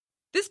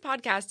This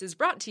podcast is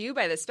brought to you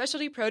by the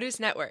Specialty Produce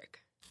Network.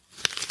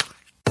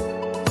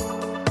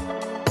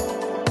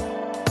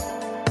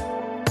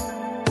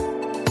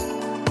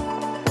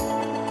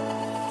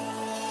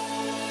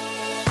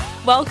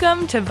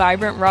 Welcome to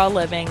Vibrant Raw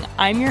Living.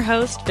 I'm your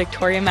host,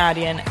 Victoria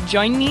Madian.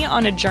 Join me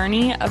on a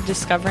journey of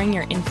discovering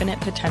your infinite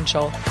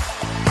potential.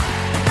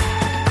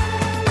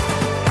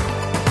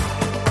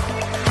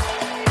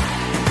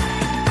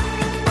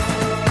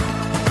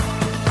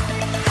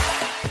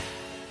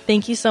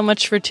 Thank you so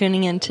much for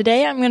tuning in.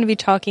 Today I'm going to be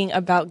talking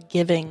about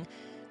giving.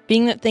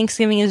 Being that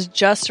Thanksgiving is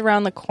just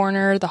around the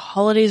corner, the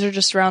holidays are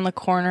just around the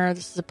corner,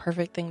 this is a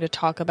perfect thing to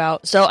talk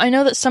about. So I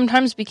know that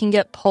sometimes we can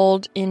get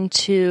pulled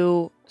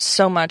into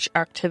so much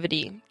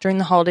activity. During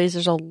the holidays,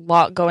 there's a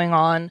lot going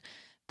on.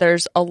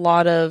 There's a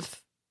lot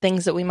of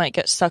things that we might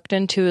get sucked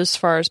into as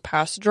far as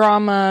past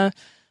drama,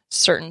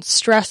 certain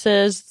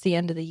stresses. It's the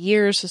end of the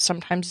year, so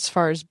sometimes as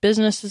far as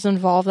business is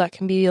involved, that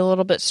can be a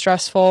little bit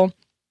stressful.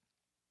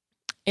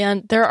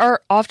 And there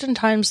are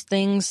oftentimes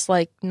things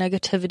like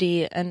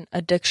negativity and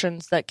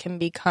addictions that can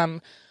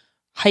become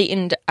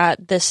heightened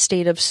at this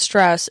state of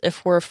stress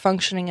if we're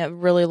functioning at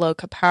really low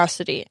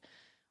capacity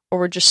or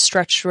we're just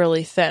stretched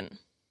really thin.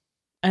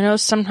 I know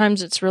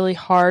sometimes it's really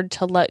hard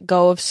to let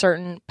go of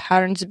certain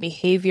patterns of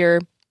behavior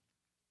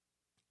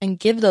and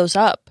give those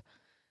up.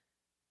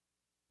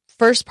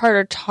 First part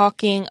of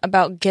talking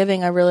about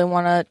giving, I really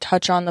want to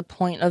touch on the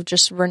point of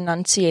just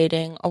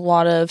renunciating a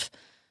lot of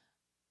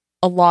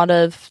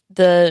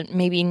the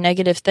maybe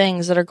negative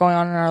things that are going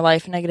on in our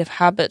life, negative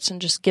habits,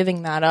 and just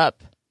giving that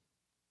up.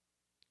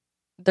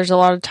 There's a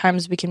lot of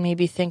times we can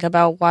maybe think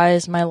about, why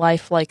is my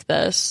life like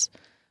this?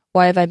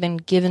 Why have I been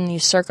given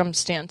these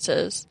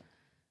circumstances?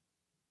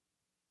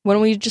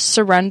 When we just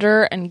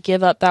surrender and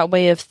give up that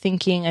way of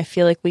thinking, I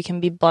feel like we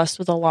can be blessed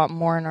with a lot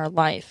more in our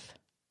life.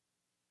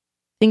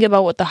 Think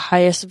about what the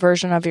highest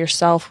version of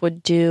yourself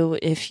would do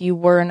if you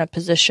were in a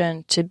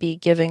position to be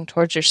giving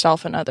towards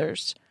yourself and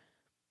others.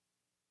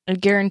 I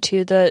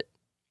guarantee that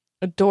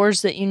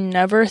doors that you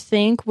never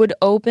think would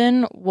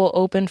open will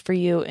open for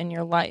you in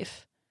your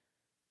life.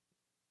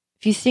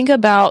 If you think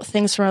about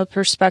things from a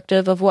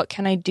perspective of what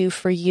can I do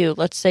for you,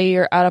 let's say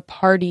you're at a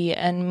party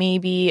and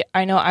maybe,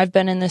 I know I've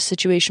been in this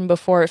situation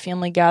before at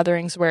family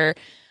gatherings where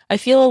I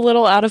feel a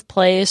little out of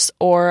place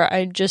or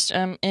I just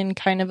am in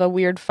kind of a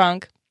weird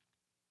funk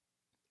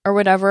or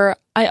whatever.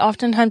 I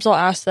oftentimes will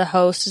ask the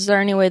host, is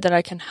there any way that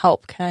I can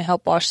help? Can I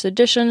help wash the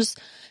dishes?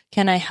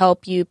 Can I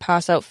help you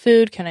pass out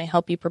food? Can I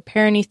help you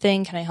prepare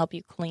anything? Can I help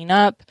you clean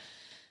up?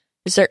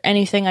 Is there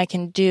anything I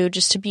can do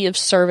just to be of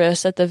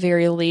service at the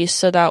very least,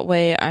 so that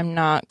way I'm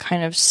not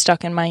kind of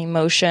stuck in my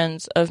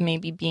emotions of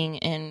maybe being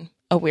in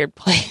a weird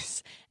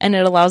place, and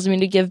it allows me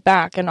to give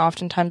back, and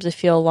oftentimes I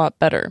feel a lot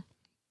better.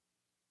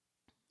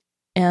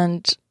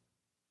 And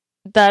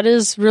that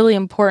is really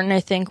important, I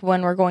think,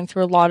 when we're going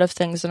through a lot of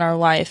things in our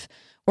life.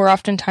 We're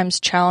oftentimes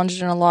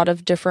challenged in a lot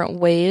of different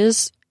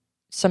ways,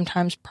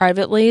 sometimes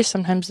privately,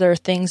 sometimes there are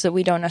things that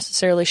we don't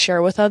necessarily share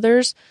with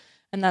others,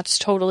 and that's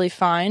totally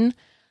fine.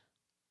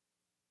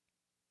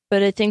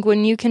 But I think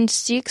when you can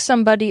seek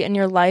somebody in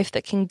your life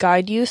that can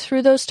guide you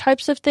through those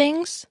types of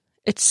things,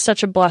 it's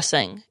such a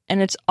blessing.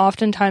 And it's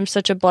oftentimes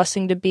such a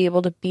blessing to be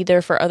able to be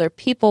there for other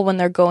people when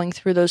they're going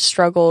through those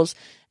struggles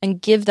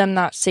and give them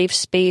that safe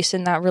space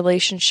in that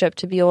relationship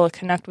to be able to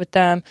connect with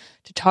them,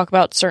 to talk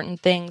about certain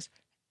things,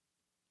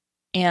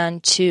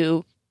 and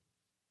to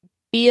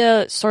be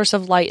a source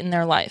of light in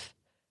their life,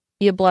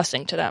 be a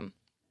blessing to them.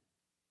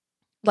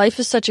 Life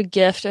is such a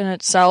gift in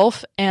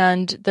itself,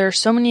 and there are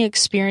so many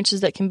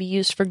experiences that can be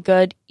used for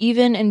good,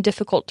 even in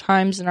difficult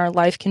times in our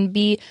life, can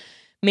be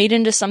made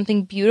into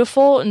something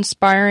beautiful,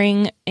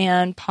 inspiring,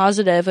 and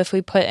positive if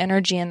we put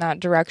energy in that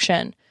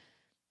direction.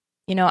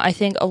 You know, I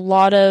think a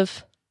lot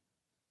of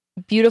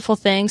beautiful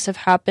things have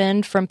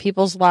happened from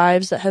people's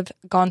lives that have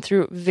gone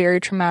through very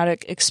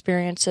traumatic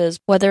experiences,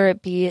 whether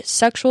it be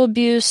sexual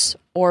abuse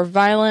or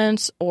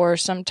violence or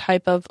some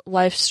type of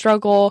life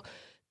struggle.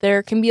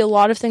 There can be a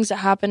lot of things that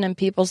happen in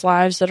people's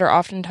lives that are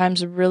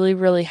oftentimes really,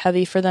 really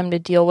heavy for them to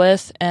deal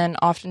with, and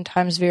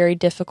oftentimes very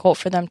difficult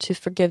for them to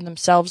forgive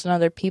themselves and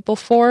other people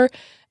for.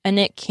 And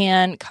it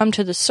can come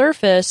to the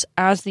surface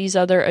as these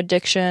other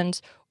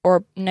addictions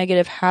or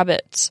negative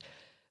habits.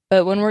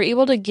 But when we're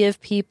able to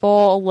give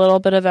people a little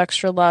bit of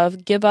extra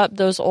love, give up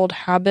those old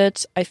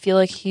habits, I feel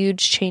like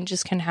huge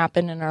changes can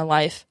happen in our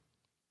life.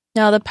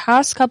 Now, the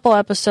past couple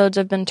episodes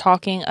I've been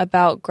talking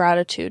about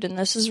gratitude, and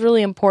this is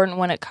really important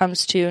when it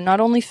comes to not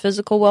only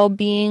physical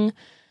well-being,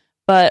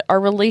 but our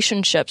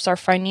relationships, our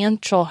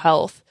financial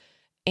health,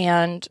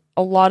 and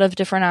a lot of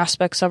different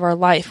aspects of our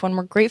life. When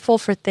we're grateful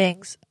for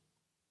things,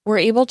 we're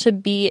able to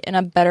be in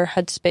a better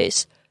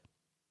headspace.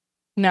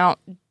 Now,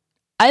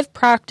 I've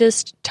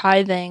practiced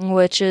tithing,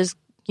 which is,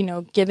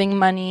 giving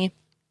money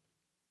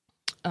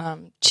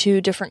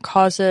to different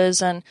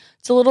causes, and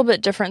it's a little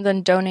bit different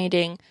than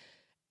donating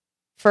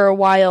for a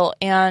while.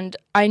 And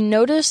I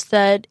noticed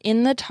that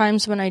in the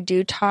times when I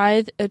do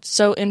tithe, it's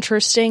so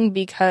interesting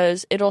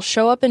because it'll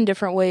show up in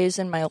different ways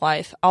in my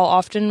life. I'll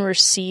often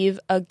receive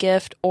a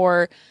gift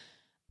or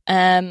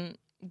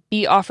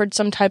be offered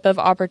some type of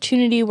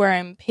opportunity where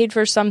I'm paid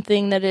for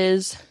something that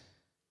is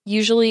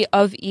usually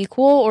of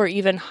equal or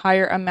even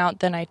higher amount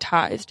than I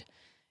tithed.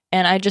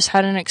 And I just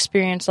had an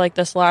experience like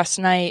this last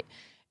night,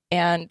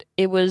 and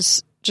it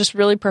was just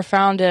really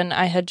profound, and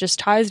I had just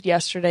tithed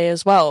yesterday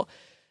as well.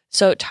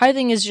 So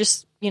tithing is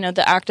just,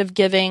 the act of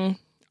giving,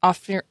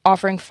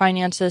 offering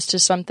finances to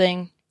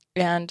something,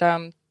 and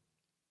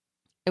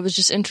it was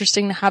just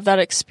interesting to have that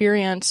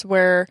experience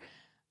where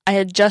I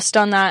had just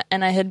done that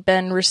and I had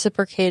been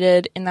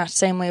reciprocated in that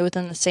same way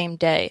within the same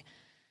day.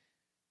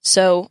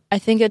 So I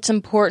think it's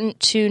important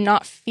to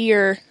not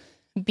fear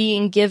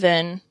being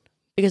given,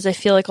 because I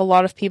feel like a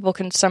lot of people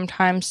can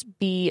sometimes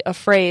be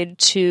afraid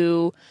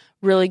to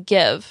really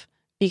give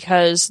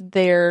because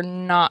they're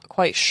not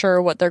quite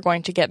sure what they're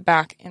going to get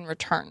back in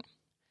return.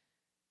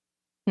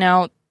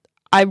 Now,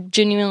 I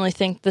genuinely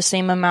think the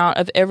same amount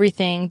of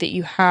everything that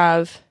you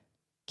have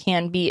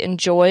can be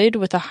enjoyed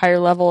with a higher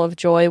level of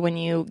joy when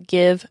you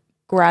give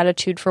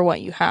gratitude for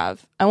what you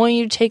have. I want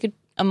you to take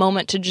a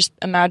moment to just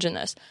imagine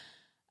this.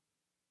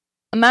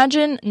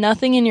 Imagine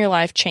nothing in your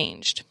life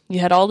changed. You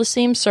had all the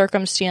same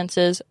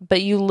circumstances,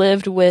 but you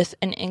lived with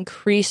an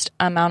increased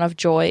amount of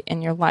joy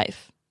in your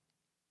life.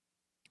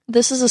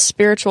 This is a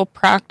spiritual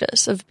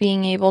practice of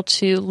being able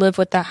to live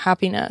with that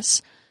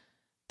happiness.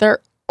 There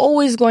are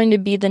always going to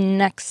be the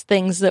next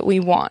things that we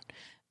want,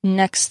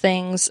 next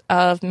things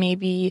of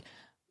maybe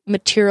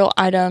material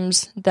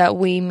items that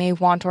we may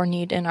want or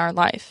need in our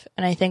life.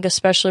 And I think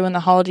especially when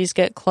the holidays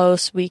get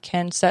close, we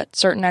can set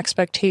certain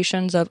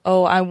expectations of,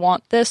 I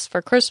want this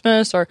for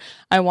Christmas, or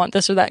I want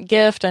this or that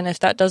gift, and if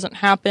that doesn't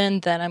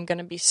happen, then I'm going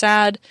to be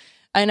sad.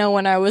 I know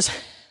when I was,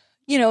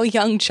 a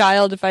young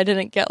child, if I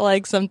didn't get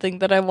like something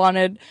that I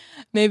wanted,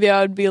 maybe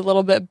I would be a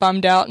little bit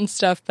bummed out and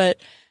stuff,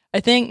 but I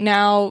think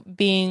now,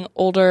 being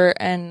older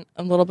and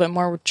a little bit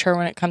more mature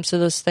when it comes to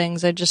those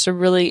things, I just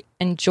really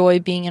enjoy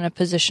being in a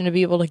position to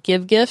be able to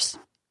give gifts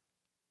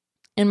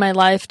in my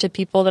life to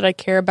people that I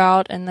care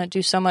about and that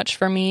do so much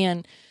for me.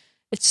 And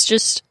it's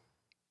just,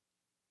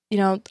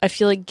 I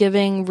feel like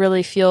giving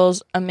really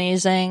feels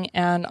amazing.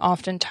 And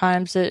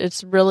oftentimes it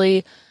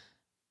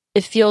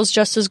feels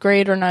just as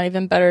great or not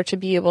even better to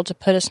be able to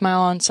put a smile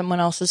on someone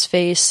else's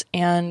face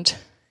and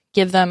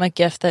give them a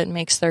gift that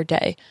makes their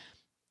day.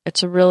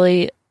 It's a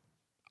really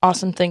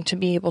awesome thing to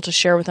be able to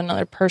share with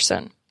another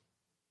person.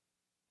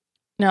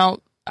 Now,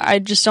 I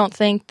just don't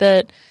think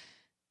that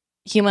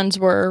humans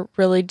were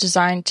really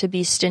designed to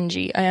be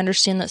stingy. I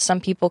understand that some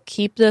people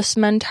keep this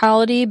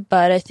mentality,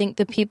 but I think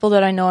the people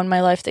that I know in my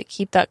life that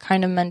keep that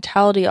kind of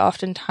mentality,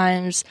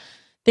 oftentimes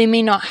they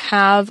may not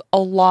have a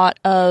lot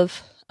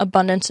of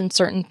abundance in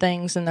certain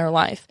things in their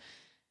life.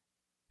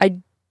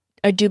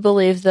 I do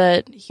believe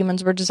that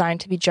humans were designed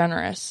to be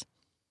generous.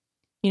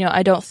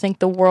 I don't think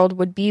the world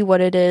would be what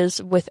it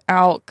is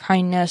without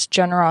kindness,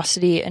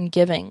 generosity, and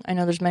giving. I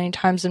know there's many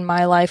times in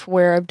my life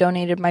where I've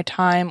donated my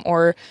time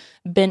or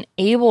been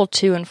able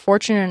to and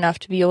fortunate enough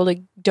to be able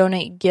to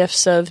donate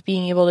gifts of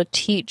being able to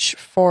teach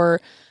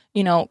for,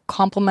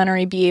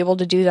 complimentary, be able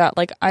to do that.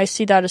 Like, I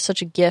see that as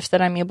such a gift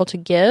that I'm able to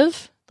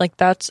give. Like,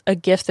 that's a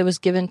gift that was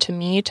given to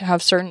me to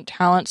have certain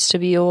talents, to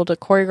be able to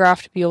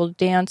choreograph, to be able to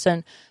dance.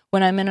 And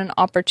when I'm in an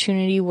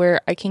opportunity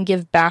where I can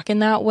give back in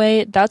that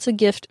way, that's a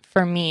gift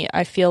for me.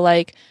 I feel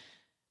like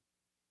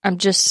I'm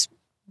just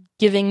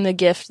giving the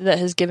gift that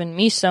has given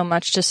me so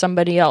much to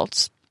somebody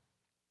else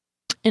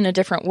in a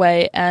different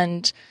way.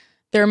 And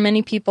there are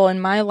many people in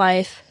my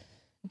life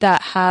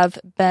that have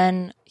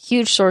been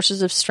huge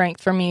sources of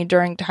strength for me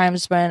during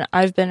times when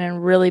I've been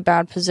in really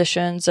bad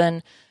positions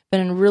and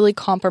been in really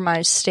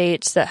compromised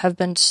states, that have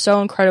been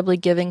so incredibly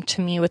giving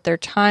to me with their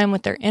time,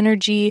 with their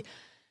energy,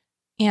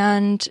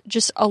 and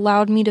just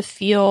allowed me to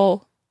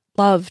feel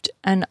loved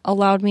and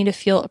allowed me to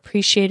feel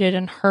appreciated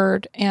and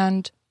heard.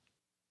 And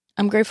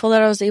I'm grateful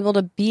that I was able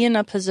to be in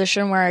a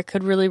position where I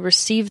could really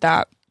receive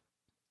that.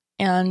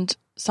 And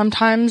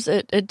sometimes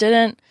it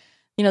didn't,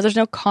 there's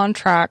no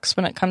contracts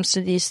when it comes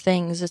to these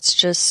things. It's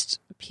just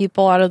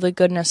people out of the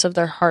goodness of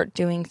their heart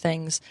doing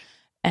things.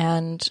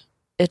 And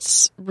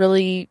it's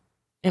really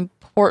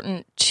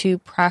important to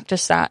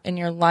practice that in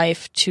your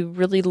life, to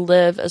really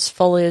live as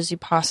fully as you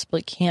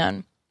possibly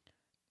can.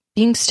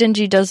 Being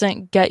stingy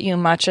doesn't get you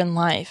much in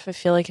life. I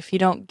feel like if you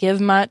don't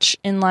give much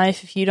in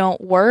life, if you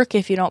don't work,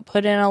 if you don't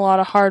put in a lot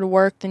of hard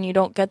work, then you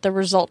don't get the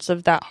results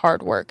of that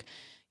hard work.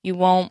 You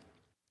won't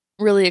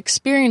really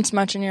experience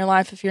much in your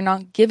life if you're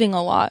not giving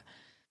a lot.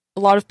 A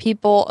lot of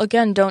people,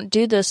 again, don't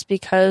do this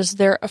because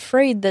they're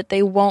afraid that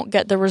they won't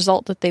get the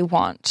result that they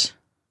want.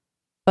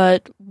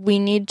 But we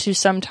need to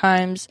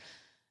sometimes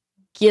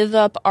give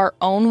up our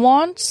own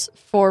wants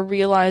for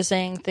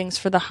realizing things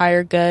for the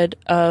higher good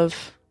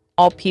of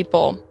all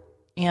people,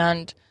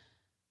 and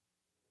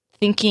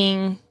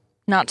thinking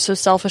not so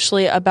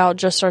selfishly about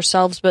just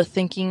ourselves, but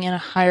thinking in a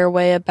higher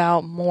way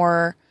about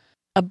more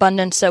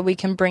abundance that we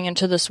can bring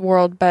into this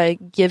world by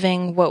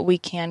giving what we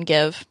can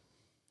give.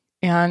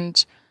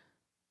 And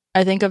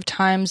I think of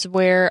times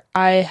where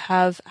I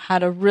have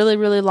had a really,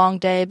 really long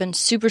day, been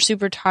super,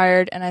 super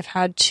tired, and I've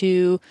had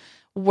to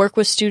work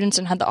with students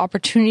and had the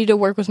opportunity to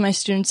work with my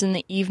students in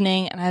the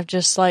evening, and I've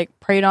just like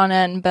prayed on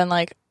it and been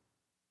like,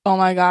 oh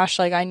my gosh,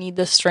 like I need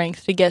the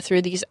strength to get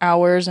through these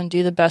hours and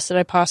do the best that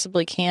I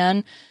possibly can.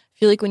 I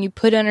feel like when you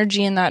put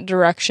energy in that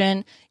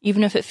direction,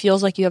 even if it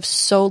feels like you have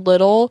so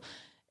little,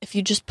 if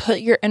you just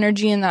put your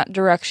energy in that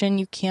direction,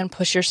 you can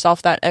push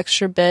yourself that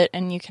extra bit,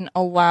 and you can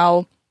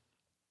allow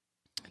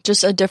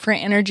just a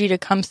different energy to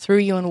come through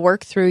you and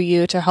work through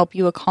you to help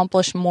you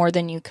accomplish more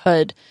than you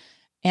could.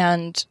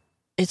 And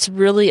it's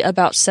really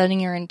about setting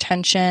your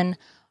intention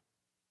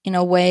in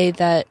a way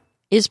that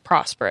is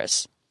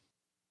prosperous.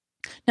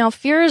 Now,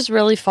 fear is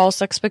really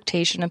false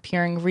expectation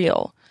appearing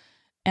real.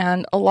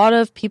 And a lot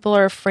of people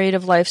are afraid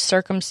of life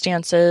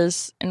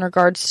circumstances in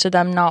regards to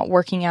them not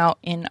working out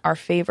in our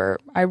favor.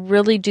 I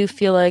really do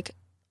feel like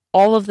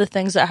all of the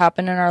things that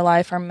happen in our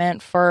life are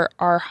meant for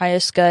our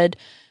highest good,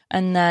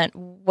 and that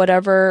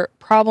whatever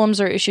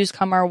problems or issues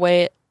come our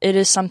way, it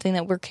is something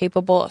that we're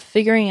capable of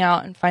figuring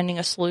out and finding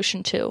a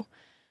solution to.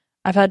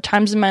 I've had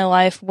times in my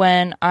life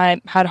when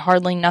I had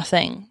hardly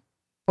nothing.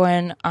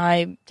 When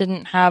I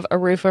didn't have a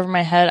roof over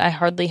my head, I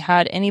hardly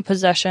had any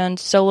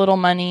possessions, so little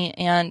money,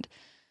 and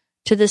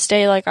to this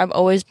day, like, I've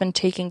always been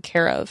taken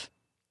care of.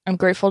 I'm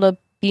grateful to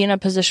be in a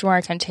position where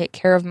I can take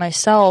care of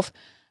myself.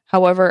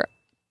 However,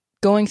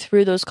 going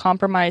through those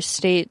compromised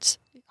states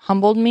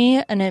humbled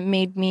me, and it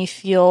made me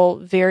feel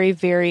very,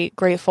 very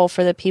grateful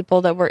for the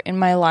people that were in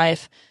my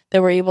life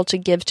that were able to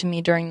give to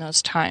me during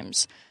those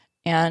times.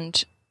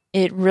 And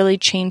it really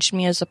changed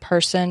me as a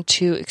person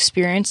to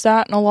experience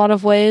that in a lot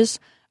of ways.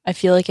 I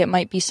feel like it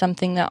might be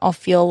something that I'll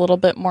feel a little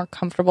bit more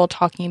comfortable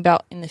talking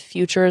about in the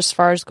future as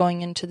far as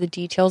going into the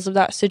details of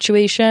that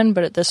situation.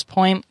 But at this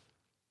point,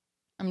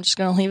 I'm just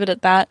going to leave it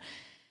at that.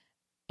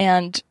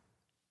 And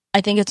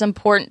I think it's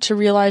important to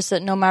realize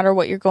that no matter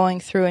what you're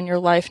going through in your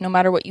life, no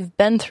matter what you've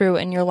been through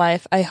in your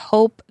life, I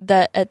hope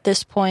that at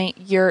this point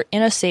you're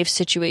in a safe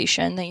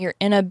situation, that you're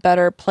in a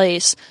better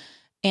place,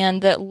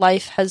 and that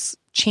life has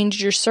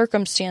changed your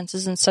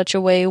circumstances in such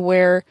a way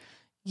where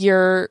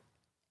you're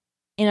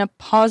in a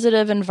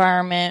positive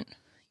environment,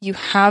 you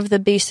have the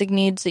basic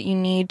needs that you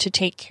need to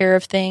take care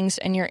of things,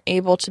 and you're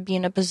able to be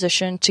in a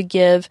position to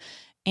give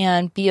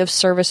and be of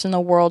service in the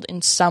world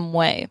in some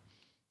way.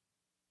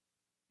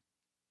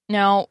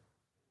 Now,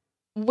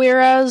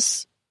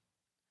 whereas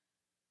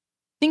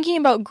thinking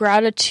about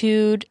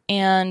gratitude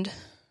and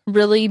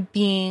really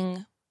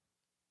being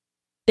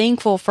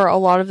thankful for a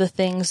lot of the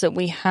things that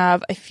we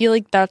have, I feel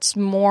like that's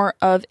more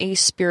of a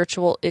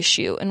spiritual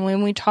issue. And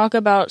when we talk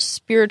about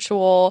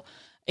spiritual,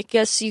 I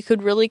guess you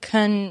could really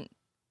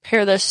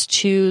compare this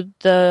to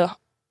the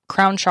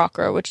crown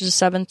chakra, which is the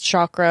seventh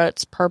chakra.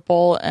 It's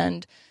purple,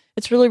 and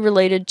it's really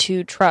related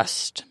to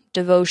trust,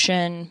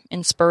 devotion,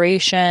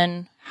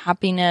 inspiration,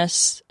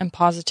 happiness, and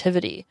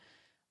positivity.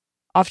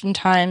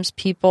 Oftentimes,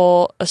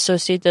 people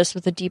associate this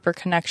with a deeper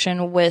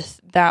connection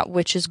with that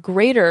which is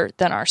greater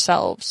than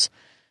ourselves,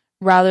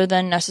 rather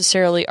than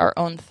necessarily our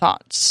own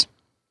thoughts.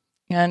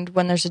 And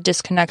when there's a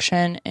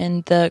disconnection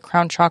in the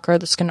crown chakra,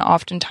 this can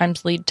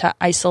oftentimes lead to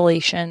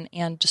isolation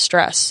and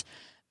distress,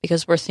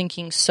 because we're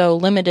thinking so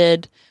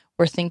limited,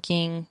 we're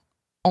thinking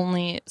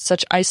only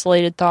such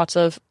isolated thoughts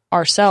of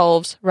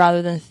ourselves,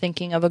 rather than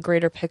thinking of a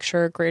greater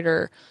picture,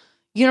 greater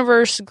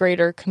universe,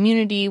 greater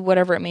community,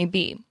 whatever it may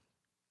be.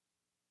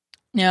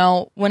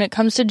 Now, when it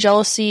comes to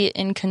jealousy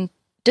and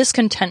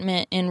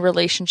discontentment in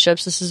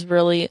relationships, this is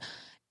really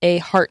a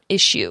heart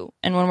issue.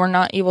 And when we're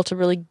not able to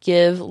really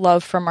give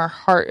love from our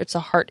heart, it's a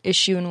heart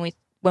issue. And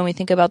when we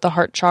think about the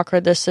heart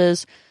chakra, this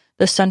is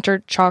the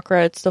center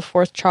chakra, it's the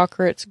fourth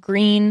chakra, it's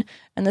green,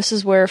 and this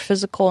is where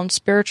physical and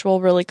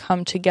spiritual really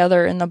come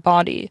together in the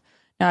body.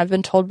 Now, I've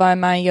been told by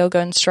my yoga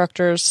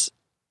instructors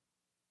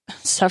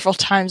several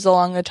times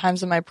along the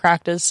times of my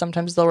practice,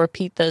 sometimes they'll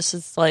repeat this,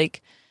 it's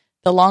like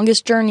the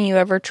longest journey you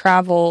ever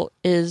travel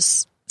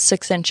is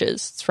 6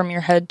 inches. It's from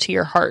your head to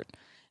your heart.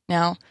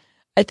 Now,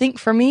 I think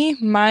for me,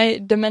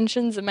 my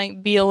dimensions, it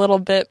might be a little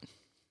bit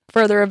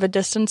further of a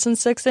distance than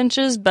 6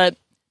 inches, but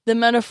the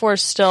metaphor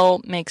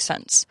still makes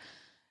sense.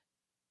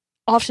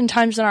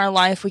 Oftentimes in our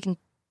life, we can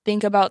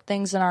think about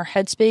things in our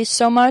headspace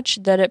so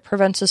much that it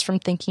prevents us from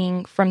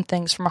thinking from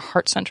things from a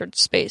heart-centered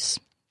space.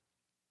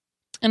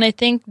 And I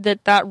think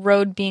that that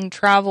road being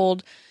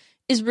traveled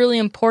is really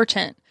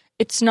important.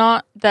 It's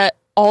not that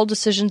all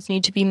decisions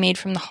need to be made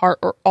from the heart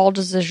or all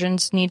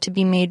decisions need to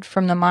be made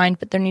from the mind,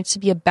 but there needs to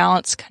be a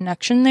balanced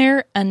connection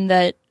there, and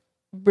that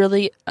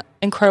really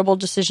incredible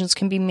decisions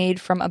can be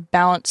made from a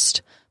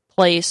balanced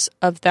place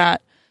of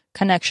that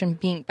connection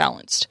being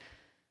balanced.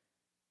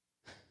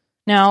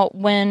 Now,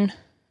 when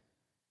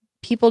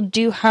people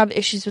do have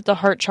issues with the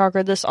heart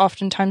chakra, this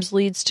oftentimes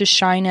leads to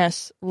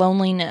shyness,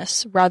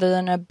 loneliness, rather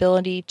than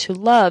ability to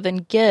love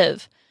and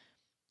give.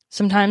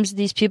 Sometimes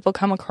these people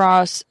come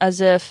across as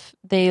if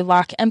they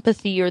lack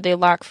empathy or they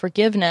lack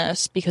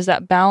forgiveness, because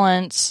that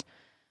balance,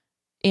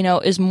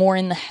 is more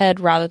in the head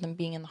rather than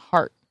being in the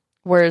heart.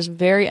 Whereas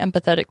very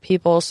empathetic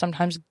people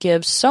sometimes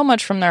give so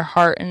much from their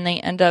heart, and they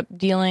end up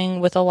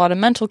dealing with a lot of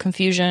mental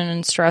confusion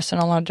and stress in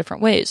a lot of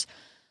different ways.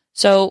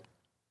 So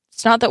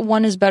It's not that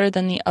one is better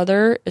than the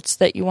other. It's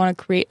that you want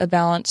to create a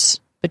balance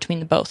between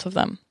the both of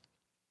them.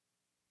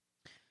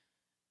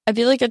 I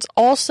feel like it's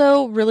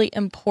also really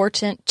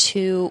important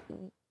to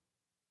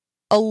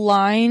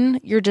align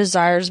your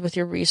desires with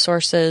your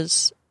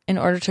resources in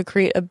order to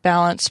create a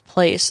balanced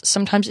place.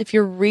 Sometimes if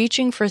you're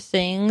reaching for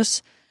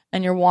things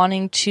and you're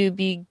wanting to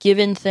be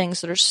given things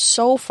that are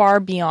so far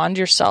beyond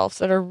yourself,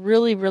 that are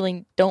really,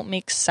 really don't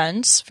make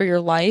sense for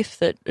your life,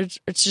 that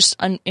it's just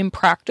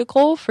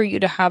impractical for you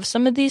to have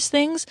some of these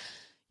things,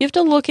 you have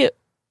to look at,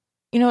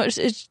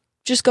 it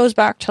just goes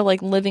back to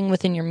like living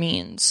within your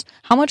means.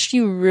 How much do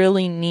you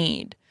really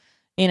need?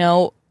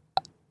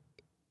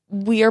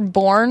 We are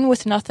born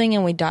with nothing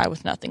and we die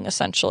with nothing,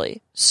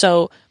 essentially.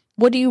 So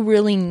what do you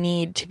really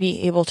need to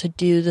be able to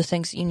do the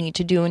things that you need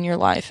to do in your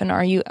life? And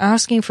are you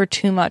asking for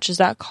too much? Is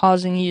that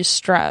causing you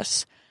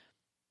stress?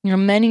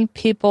 Many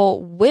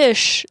people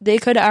wish they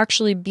could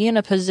actually be in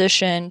a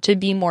position to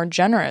be more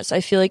generous.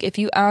 I feel like if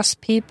you ask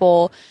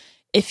people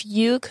if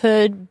you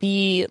could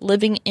be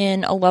living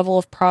in a level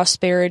of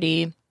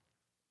prosperity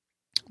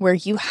where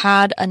you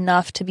had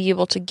enough to be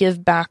able to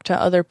give back to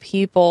other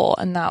people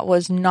and that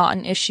was not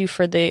an issue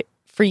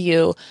for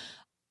you,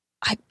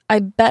 I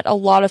bet a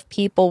lot of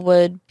people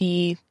would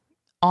be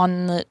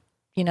on the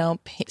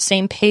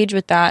same page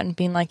with that and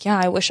being like, yeah,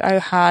 I wish I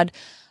had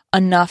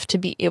enough to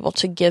be able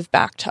to give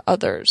back to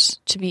others,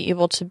 to be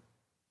able to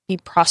be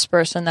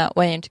prosperous in that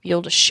way and to be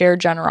able to share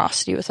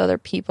generosity with other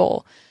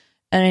people.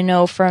 And I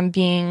know from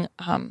being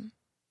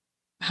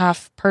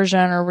half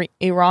Persian or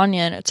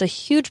Iranian, it's a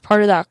huge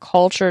part of that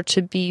culture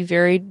to be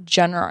very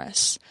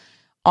generous.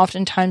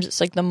 Oftentimes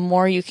it's like the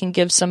more you can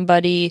give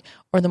somebody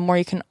or the more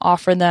you can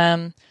offer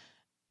them,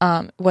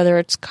 whether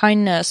it's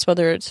kindness,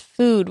 whether it's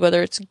food,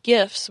 whether it's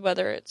gifts,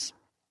 whether it's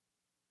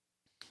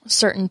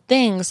certain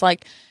things,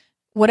 like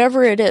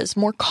whatever it is,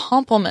 more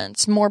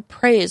compliments, more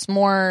praise,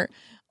 more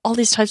all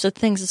these types of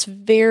things. It's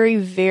very,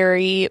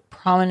 very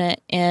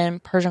prominent in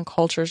Persian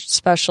cultures,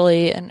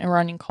 especially in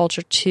Iranian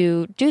culture,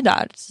 to do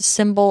that. It's a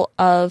symbol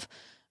of,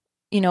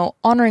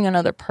 honoring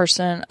another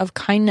person, of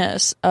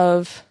kindness,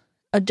 of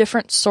a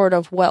different sort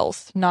of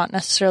wealth, not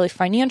necessarily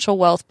financial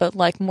wealth, but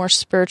like more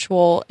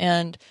spiritual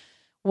and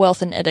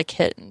wealth and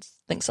etiquette and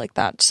things like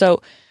that.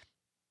 So,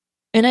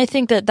 and I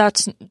think that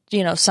that's,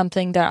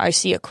 something that I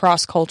see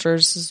across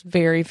cultures is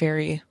very,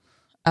 very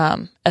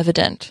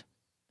evident.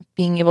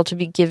 Being able to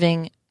be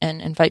giving and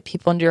invite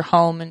people into your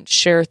home and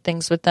share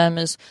things with them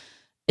is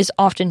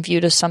often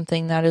viewed as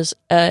something that is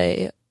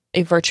a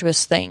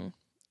virtuous thing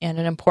and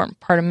an important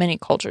part of many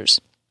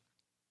cultures.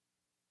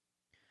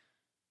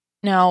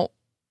 Now,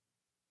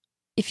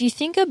 if you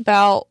think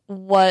about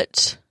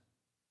what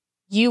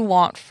you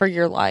want for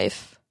your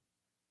life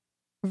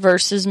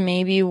versus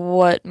maybe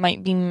what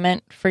might be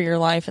meant for your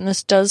life, and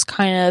this does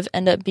kind of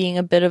end up being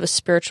a bit of a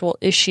spiritual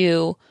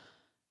issue,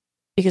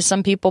 because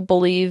some people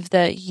believe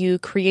that you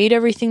create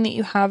everything that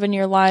you have in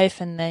your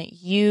life and that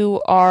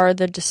you are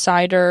the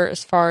decider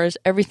as far as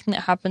everything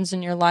that happens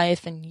in your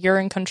life and you're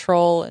in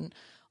control and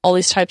all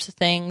these types of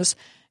things.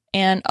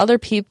 And other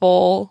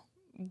people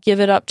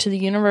give it up to the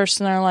universe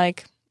and they're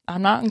like,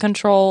 I'm not in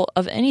control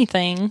of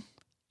anything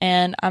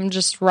and I'm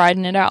just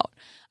riding it out.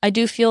 I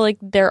do feel like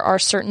there are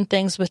certain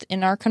things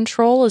within our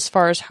control as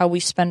far as how we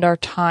spend our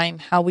time,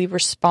 how we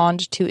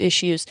respond to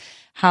issues,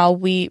 how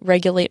we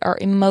regulate our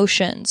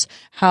emotions,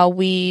 how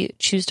we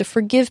choose to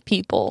forgive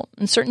people,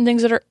 and certain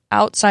things that are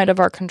outside of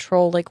our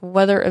control, like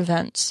weather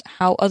events,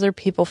 how other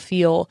people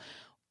feel,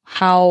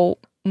 how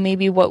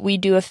maybe what we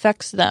do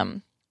affects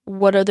them,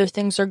 what other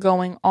things are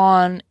going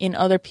on in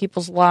other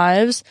people's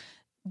lives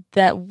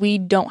that we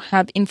don't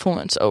have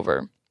influence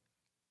over.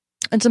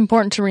 It's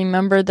important to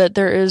remember that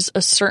there is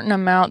a certain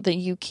amount that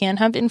you can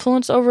have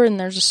influence over and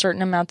there's a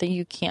certain amount that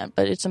you can't,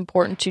 but it's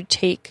important to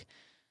take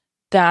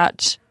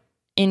that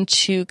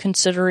into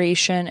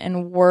consideration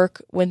and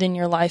work within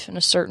your life in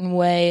a certain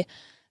way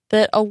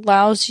that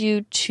allows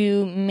you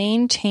to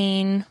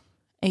maintain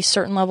a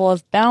certain level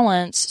of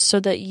balance so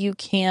that you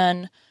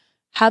can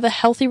have a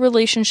healthy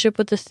relationship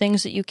with the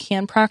things that you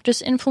can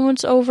practice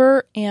influence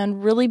over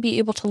and really be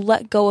able to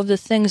let go of the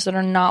things that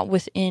are not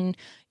within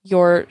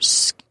your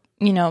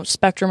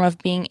spectrum of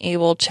being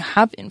able to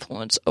have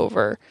influence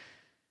over.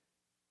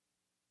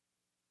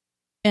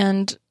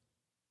 And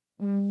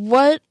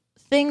what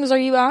things are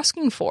you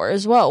asking for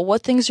as well?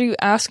 What things are you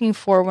asking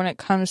for when it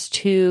comes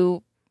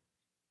to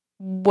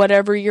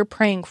whatever you're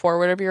praying for,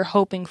 whatever you're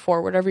hoping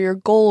for, whatever your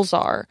goals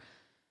are?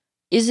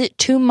 Is it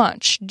too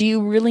much? Do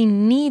you really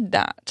need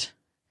that?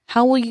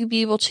 How will you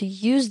be able to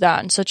use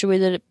that in such a way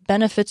that it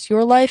benefits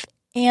your life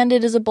and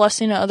it is a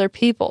blessing to other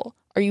people?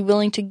 Are you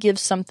willing to give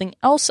something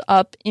else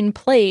up in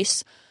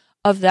place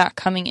of that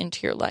coming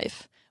into your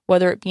life?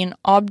 Whether it be an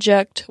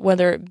object,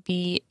 whether it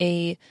be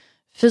a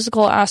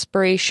physical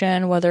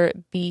aspiration, whether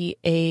it be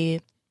a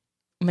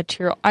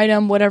material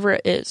item, whatever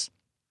it is.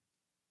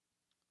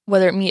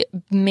 Whether it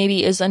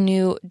maybe is a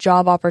new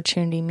job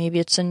opportunity, maybe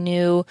it's a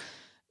new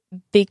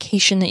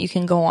vacation that you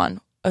can go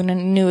on, a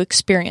new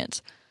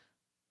experience.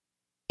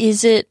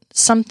 Is it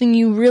something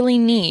you really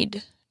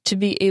need to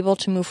be able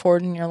to move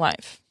forward in your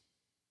life?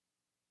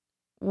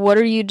 What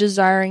are you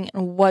desiring,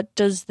 and what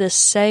does this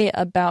say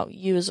about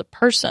you as a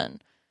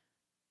person?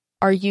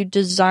 Are you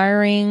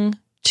desiring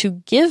to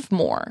give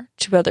more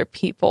to other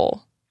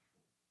people?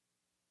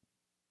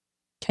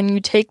 Can you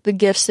take the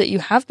gifts that you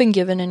have been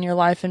given in your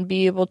life and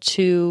be able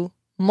to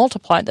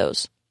multiply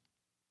those?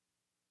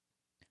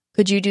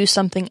 Could you do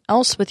something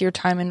else with your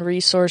time and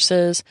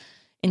resources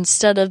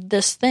instead of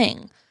this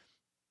thing?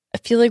 I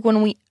feel like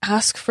when we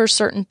ask for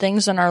certain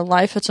things in our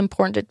life, it's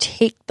important to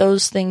take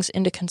those things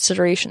into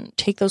consideration,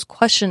 take those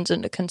questions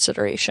into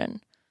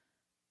consideration.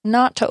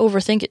 Not to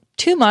overthink it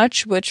too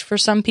much, which for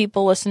some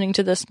people listening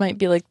to this might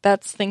be like,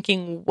 that's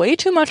thinking way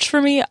too much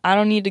for me. I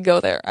don't need to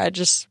go there. I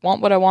just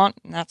want what I want,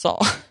 and that's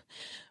all.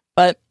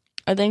 But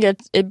I think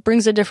it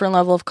brings a different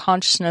level of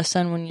consciousness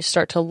in when you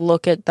start to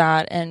look at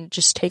that and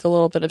just take a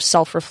little bit of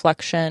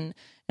self-reflection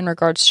in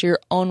regards to your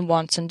own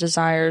wants and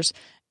desires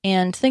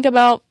and think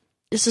about,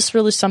 is this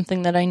really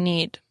something that I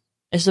need?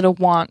 Is it a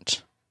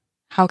want?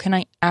 How can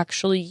I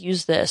actually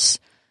use this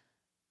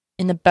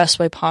in the best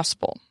way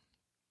possible?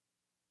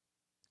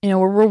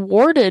 We're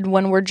rewarded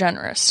when we're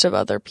generous to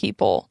other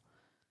people.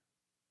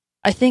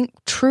 I think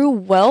true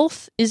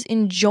wealth is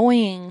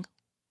enjoying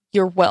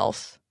your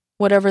wealth,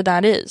 whatever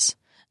that is.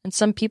 And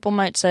some people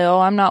might say, oh,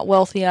 I'm not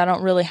wealthy. I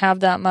don't really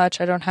have that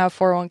much. I don't have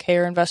 401k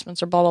or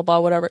investments or blah, blah, blah,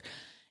 whatever.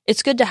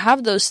 It's good to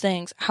have those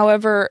things.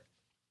 However,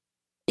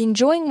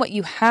 enjoying what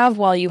you have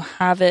while you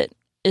have it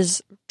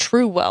is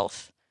true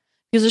wealth.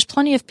 Because there's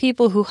plenty of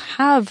people who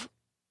have,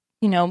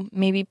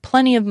 maybe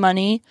plenty of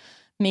money,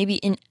 maybe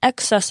in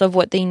excess of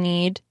what they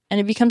need, and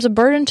it becomes a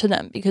burden to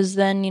them because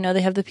then,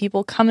 they have the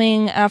people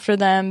coming after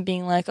them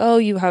being like, oh,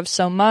 you have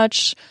so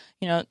much.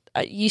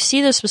 You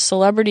see this with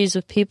celebrities,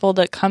 with people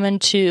that come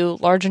into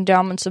large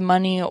endowments of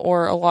money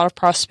or a lot of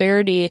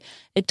prosperity.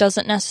 It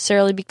doesn't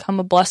necessarily become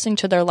a blessing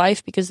to their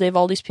life because they have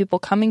all these people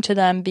coming to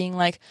them being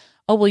like,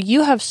 oh, well,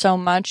 you have so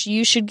much,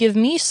 you should give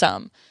me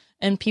some.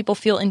 And people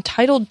feel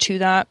entitled to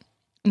that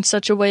in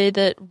such a way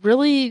that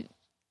really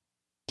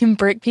can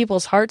break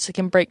people's hearts. It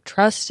can break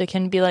trust. It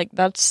can be like,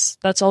 that's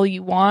all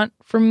you want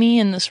from me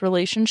in this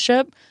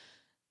relationship.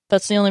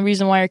 That's the only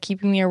reason why you're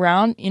keeping me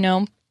around,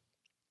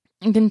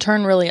 It can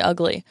turn really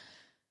ugly.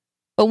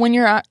 But when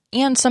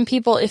and some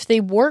people, if they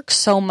work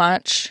so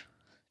much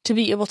to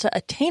be able to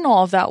attain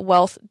all of that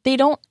wealth, they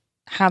don't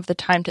have the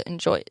time to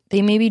enjoy it.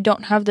 They maybe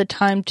don't have the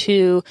time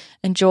to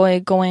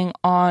enjoy going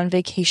on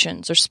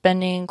vacations or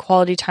spending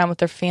quality time with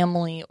their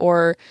family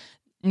or,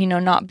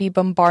 not be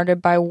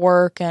bombarded by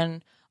work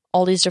and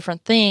all these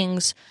different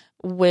things,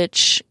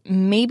 which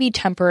may be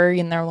temporary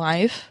in their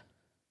life.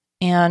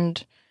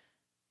 And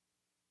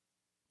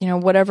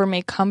whatever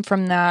may come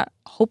from that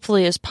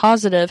hopefully is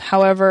positive.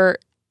 However,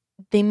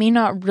 they may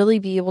not really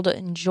be able to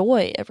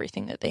enjoy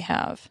everything that they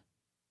have.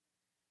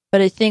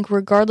 But I think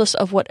regardless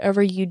of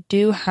whatever you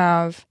do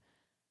have,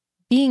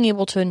 being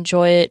able to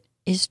enjoy it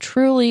is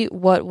truly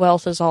what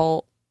wealth is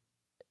all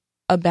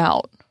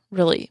about,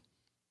 really.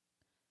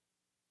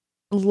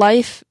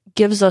 Life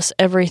gives us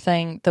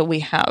everything that we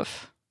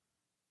have.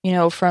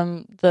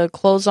 From the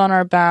clothes on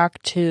our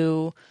back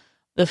to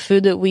the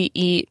food that we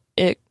eat,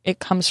 it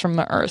comes from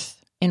the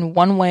earth in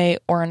one way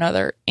or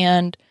another.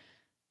 And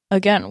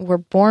again, we're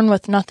born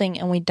with nothing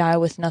and we die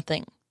with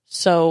nothing.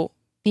 So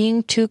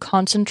being too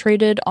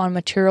concentrated on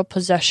material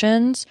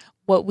possessions,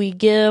 what we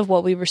give,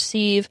 what we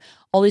receive,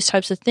 all these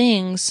types of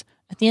things,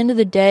 at the end of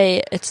the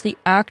day, it's the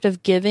act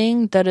of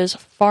giving that is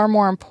far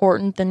more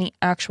important than the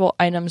actual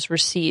items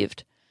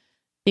received.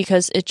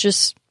 Because it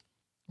just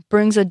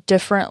brings a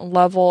different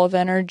level of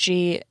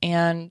energy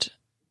and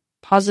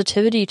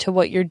positivity to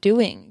what you're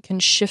doing. It can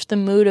shift the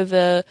mood of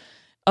a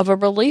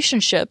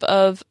relationship,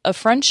 of a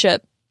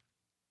friendship,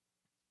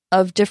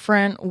 of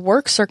different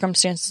work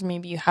circumstances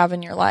maybe you have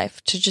in your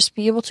life, to just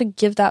be able to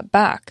give that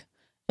back.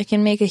 It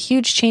can make a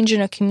huge change in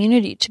a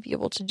community to be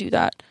able to do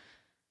that.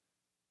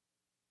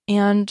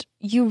 And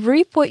you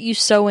reap what you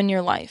sow in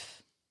your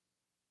life.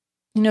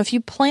 If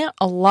you plant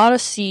a lot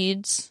of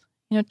seeds,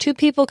 two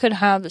people could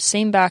have the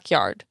same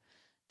backyard.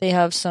 They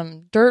have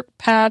some dirt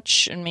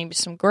patch and maybe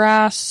some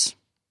grass.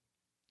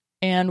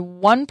 And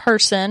one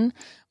person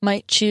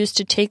might choose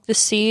to take the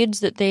seeds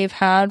that they've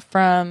had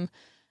from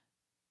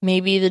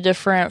maybe the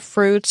different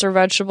fruits or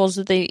vegetables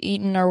that they've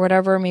eaten or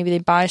whatever. Maybe they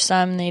buy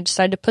some and they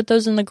decide to put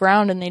those in the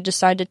ground and they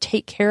decide to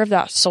take care of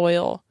that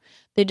soil.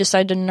 They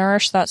decide to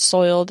nourish that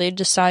soil. They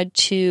decide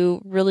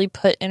to really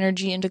put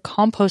energy into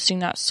composting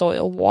that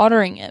soil,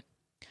 watering it,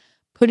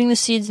 putting the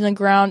seeds in the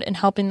ground and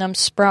helping them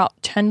sprout,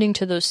 tending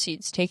to those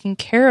seeds, taking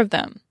care of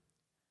them.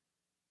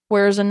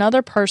 Whereas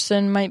another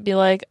person might be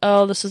like,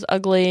 oh, this is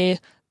ugly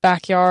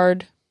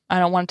backyard. I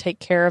don't want to take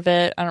care of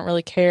it. I don't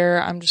really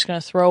care. I'm just going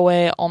to throw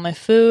away all my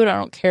food. I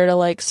don't care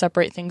to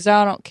separate things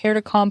out. I don't care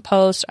to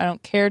compost. I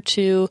don't care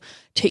to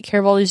take care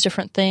of all these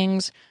different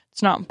things.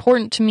 It's not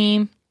important to me.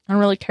 I don't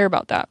really care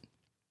about that.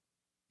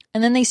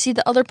 And then they see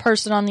the other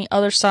person on the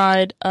other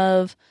side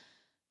of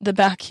the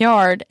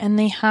backyard and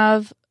they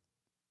have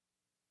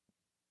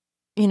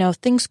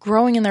things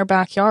growing in their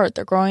backyard.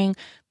 They're growing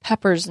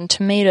peppers and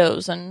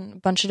tomatoes and a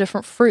bunch of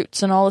different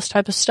fruits and all this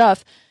type of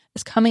stuff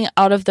is coming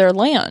out of their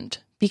land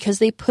because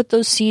they put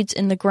those seeds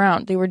in the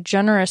ground. They were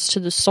generous to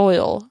the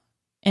soil,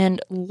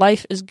 and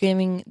life is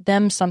giving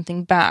them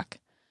something back.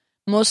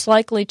 Most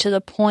likely to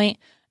the point,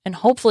 and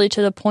hopefully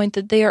to the point,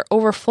 that they are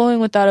overflowing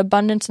with that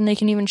abundance and they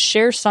can even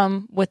share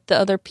some with the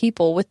other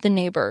people, with the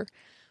neighbor,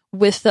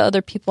 with the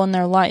other people in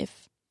their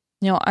life.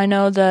 You know, I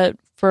know that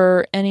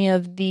for any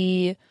of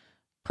the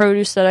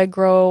produce that I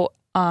grow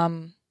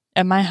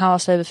at my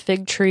house, I have a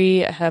fig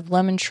tree, I have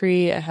lemon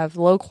tree, I have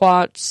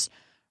loquats,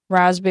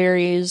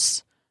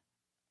 raspberries,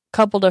 a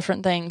couple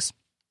different things.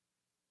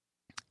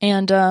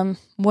 And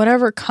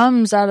whatever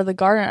comes out of the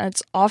garden,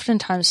 it's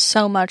oftentimes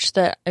so much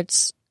that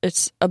it's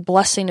a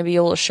blessing to be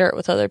able to share it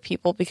with other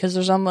people, because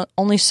there's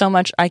only so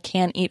much I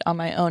can eat on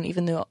my own,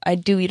 even though I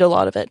do eat a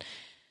lot of it.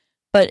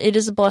 But it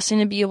is a blessing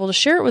to be able to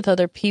share it with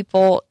other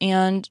people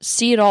and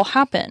see it all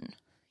happen.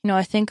 You know,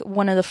 I think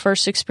one of the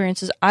first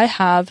experiences I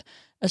have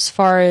as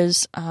far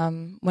as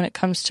when it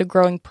comes to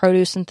growing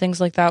produce and things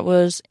like that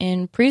was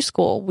in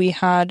preschool. We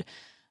had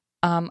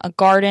a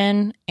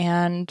garden,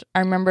 and I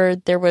remember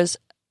there was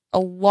a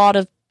lot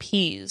of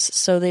peas.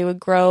 So they would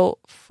grow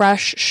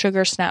fresh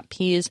sugar snap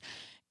peas,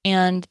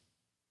 and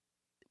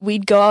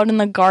we'd go out in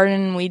the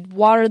garden, we'd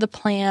water the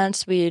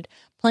plants, we'd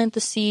plant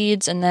the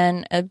seeds, and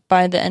then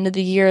by the end of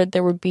the year,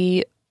 there would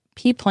be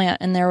pea plant,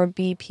 and there would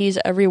be peas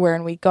everywhere,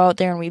 and we'd go out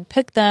there and we'd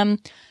pick them,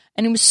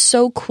 and it was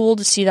so cool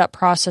to see that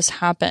process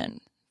happen,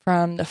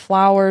 from the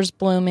flowers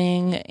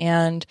blooming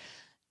and,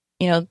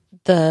 you know,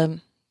 the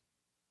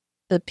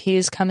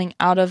peas coming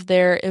out of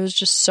there. It was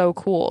just so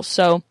cool.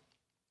 So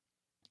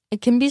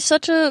it can be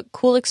such a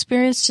cool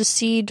experience to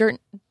see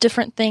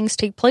different things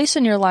take place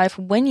in your life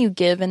when you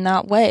give in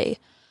that way.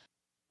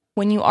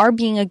 When you are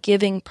being a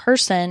giving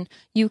person,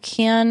 you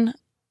can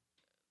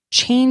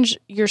change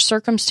your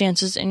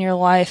circumstances in your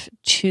life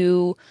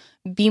to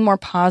be more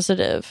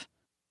positive.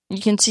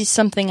 You can see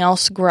something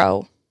else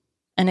grow,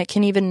 and it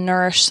can even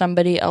nourish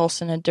somebody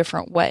else in a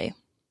different way.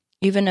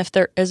 Even if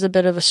there is a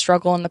bit of a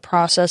struggle in the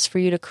process for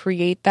you to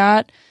create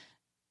that,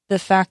 the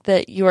fact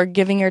that you are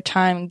giving your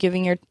time,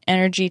 giving your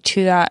energy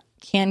to that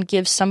can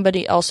give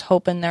somebody else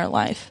hope in their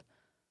life.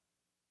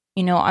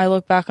 You know, I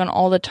look back on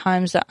all the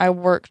times that I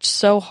worked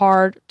so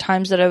hard,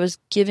 times that I was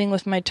giving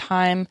with my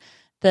time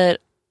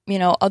that, you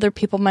know, other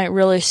people might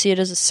really see it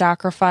as a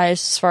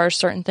sacrifice as far as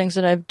certain things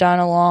that I've done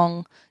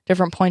along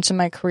different points in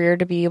my career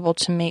to be able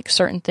to make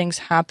certain things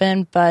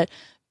happen. But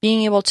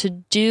being able to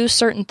do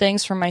certain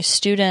things for my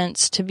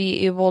students, to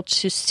be able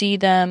to see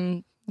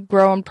them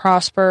grow and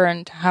prosper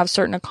and to have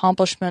certain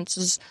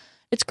accomplishments,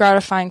 it's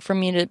gratifying for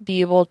me to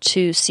be able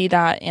to see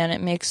that, and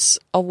it makes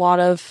a lot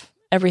of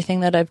everything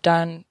that I've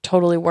done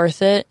totally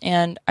worth it.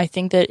 And I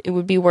think that it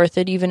would be worth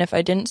it even if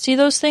I didn't see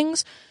those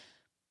things,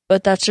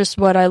 but that's just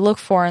what I look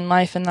for in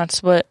life, and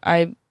that's what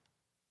I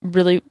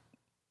really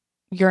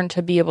yearn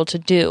to be able to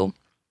do.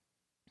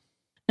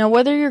 Now,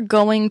 whether you're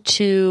going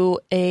to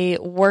a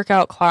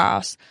workout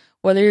class,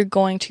 whether you're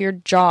going to your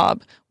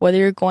job, whether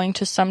you're going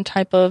to some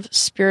type of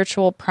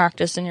spiritual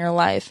practice in your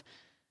life,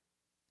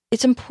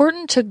 it's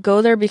important to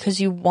go there because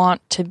you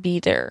want to be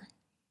there.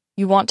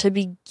 You want to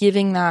be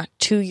giving that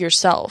to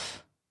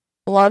yourself.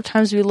 A lot of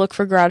times we look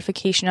for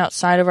gratification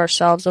outside of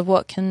ourselves, of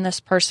what can this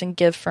person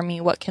give for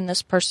me? What can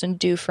this person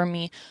do for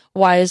me?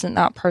 Why isn't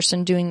that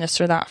person doing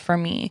this or that for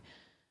me?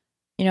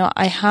 You know,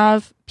 I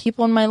have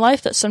people in my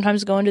life that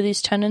sometimes go into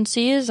these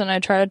tendencies, and I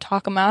try to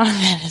talk them out of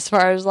it, as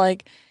far as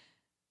like,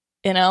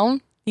 you know,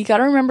 you got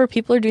to remember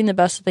people are doing the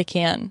best that they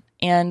can.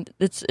 And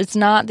it's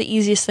not the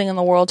easiest thing in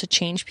the world to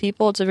change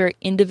people. It's a very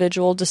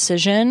individual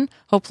decision.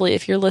 Hopefully,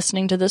 if you're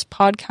listening to this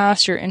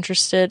podcast, you're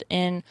interested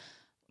in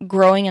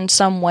growing in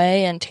some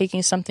way and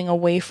taking something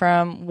away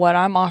from what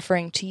I'm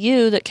offering to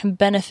you that can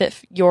benefit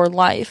your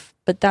life.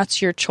 But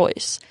that's your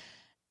choice.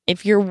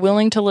 If you're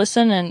willing to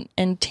listen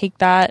and take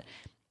that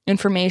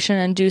information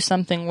and do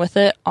something with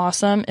it,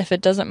 awesome. If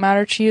it doesn't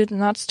matter to you, then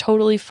that's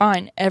totally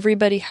fine.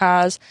 Everybody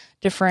has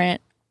different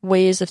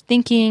ways of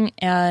thinking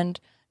and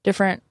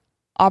different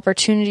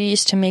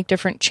opportunities to make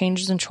different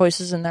changes and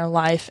choices in their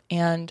life,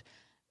 and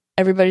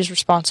everybody's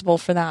responsible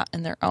for that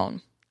in their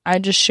own. I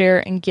just share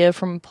and give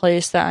from a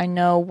place that I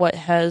know what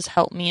has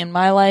helped me in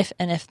my life,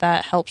 and if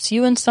that helps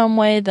you in some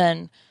way,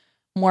 then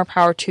more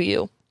power to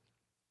you.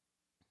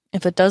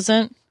 If it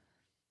doesn't,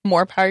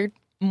 more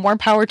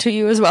power to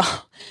you as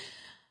well.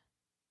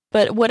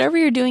 But whatever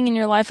you're doing in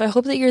your life, I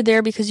hope that you're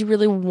there because you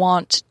really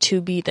want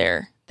to be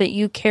there, that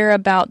you care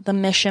about the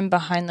mission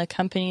behind the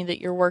company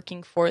that you're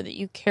working for, that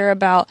you care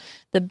about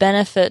the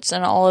benefits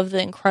and all of the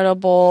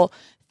incredible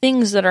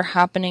things that are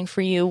happening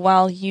for you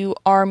while you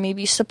are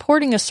maybe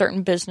supporting a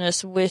certain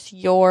business with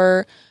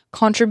your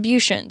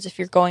contributions. If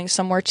you're going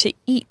somewhere to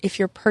eat, if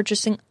you're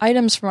purchasing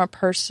items from a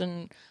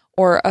person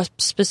or a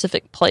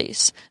specific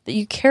place, that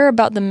you care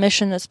about the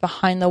mission that's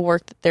behind the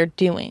work that they're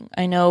doing.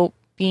 I know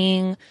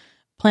being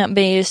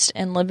plant-based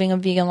and living a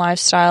vegan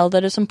lifestyle,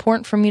 that it's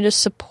important for me to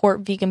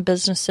support vegan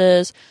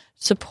businesses,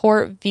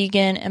 support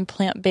vegan and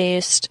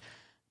plant-based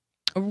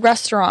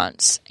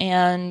restaurants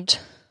and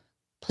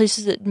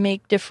places that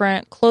make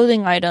different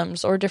clothing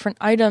items or different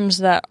items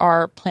that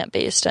are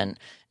plant-based and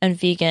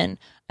vegan.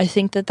 I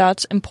think that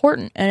that's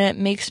important, and it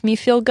makes me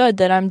feel good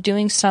that I'm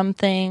doing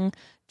something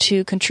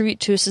to contribute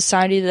to a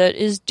society that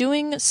is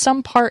doing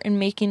some part in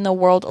making the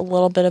world a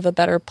little bit of a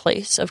better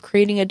place, of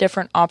creating a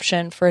different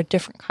option for a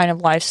different kind of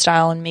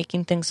lifestyle and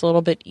making things a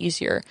little bit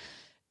easier.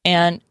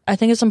 And I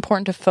think it's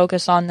important to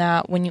focus on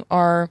that when you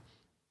are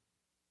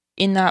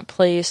in that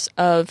place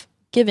of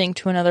giving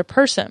to another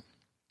person,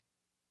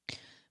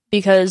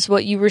 because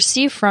what you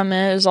receive from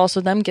it is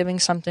also them giving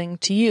something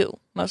to you,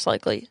 most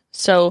likely.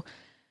 So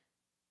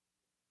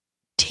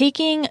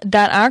taking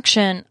that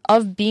action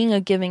of being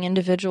a giving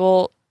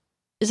individual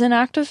is an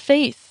act of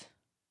faith.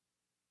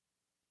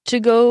 To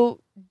go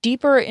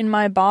deeper in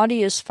my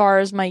body as far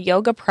as my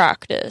yoga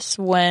practice,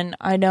 when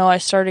I know I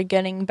started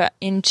getting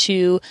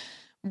into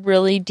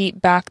really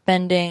deep back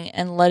bending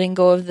and letting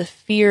go of the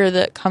fear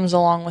that comes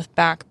along with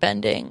back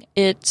bending.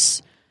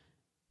 It's,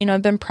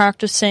 I've been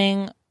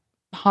practicing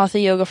Hatha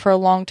yoga for a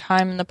long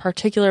time, and the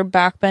particular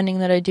back bending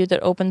that I do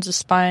that opens the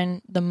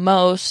spine the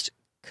most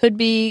could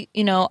be,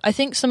 I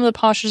think some of the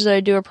postures that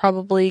I do are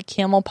probably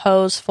camel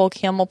pose, full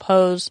camel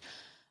pose,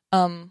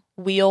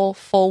 wheel,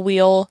 full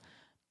wheel,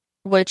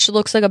 which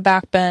looks like a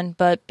back bend,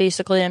 but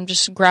basically I'm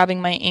just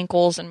grabbing my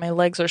ankles and my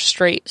legs are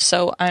straight,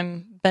 so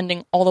I'm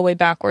bending all the way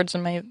backwards,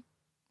 and my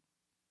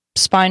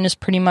spine is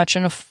pretty much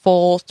in a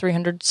full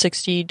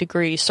 360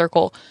 degree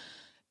circle.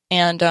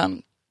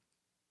 And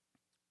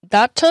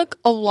that took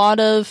a lot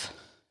of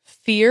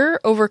fear,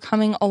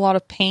 overcoming a lot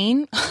of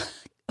pain,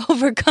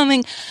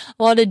 overcoming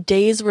a lot of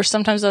days where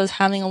sometimes I was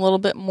having a little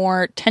bit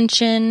more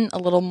tension, a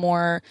little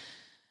more,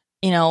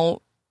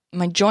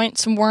 my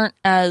joints weren't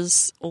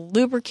as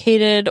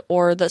lubricated,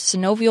 or the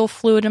synovial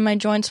fluid in my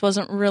joints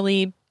wasn't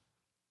really,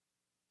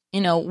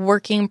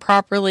 working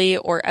properly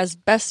or as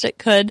best it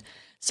could.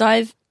 So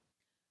I've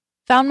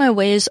found my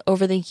ways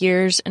over the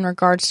years in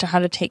regards to how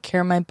to take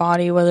care of my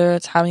body, whether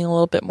it's having a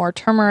little bit more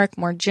turmeric,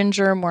 more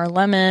ginger, more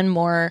lemon,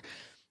 more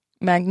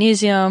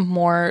magnesium,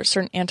 more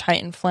certain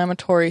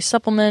anti-inflammatory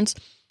supplements,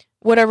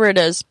 whatever it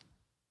is,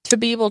 to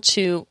be able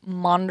to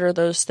monitor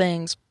those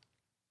things.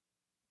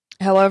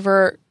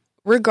 However,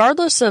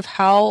 regardless of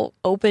how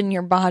open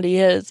your body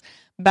is,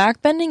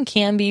 backbending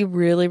can be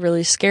really,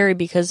 really scary,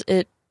 because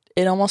it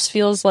almost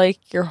feels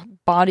like your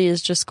body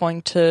is just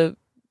going to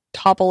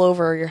topple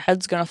over, or your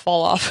head's going to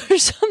fall off or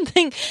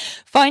something.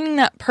 Finding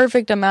that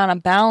perfect amount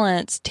of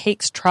balance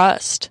takes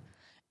trust.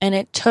 And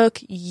it took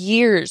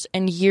years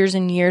and years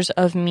and years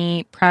of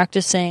me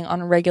practicing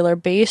on a regular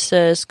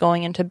basis,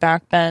 going into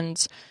back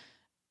bends,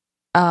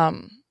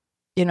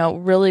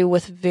 really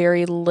with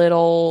very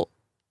little,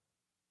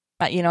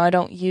 I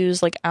don't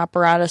use like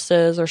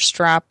apparatuses or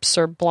straps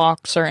or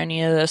blocks or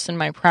any of this in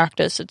my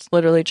practice. It's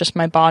literally just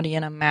my body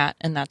and a mat,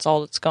 and that's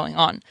all that's going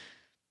on.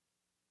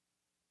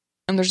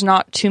 And there's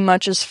not too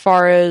much as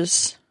far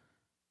as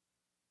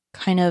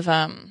kind of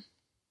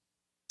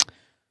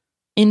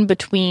in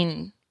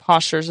between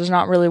postures. There's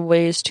not really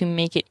ways to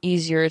make it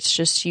easier. It's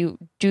just you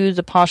do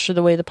the posture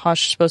the way the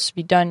posture is supposed to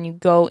be done. You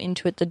go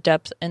into it the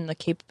depth and the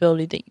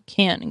capability that you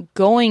can. And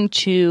going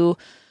to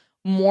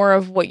more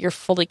of what you're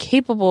fully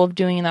capable of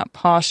doing in that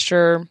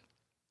posture,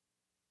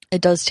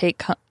 it does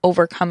take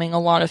overcoming a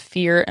lot of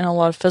fear and a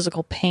lot of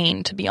physical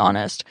pain, to be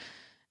honest.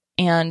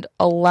 And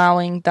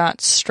allowing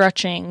that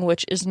stretching,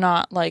 which is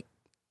not like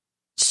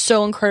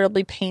so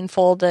incredibly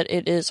painful that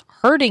it is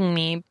hurting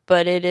me,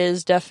 but it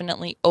is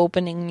definitely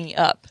opening me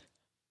up.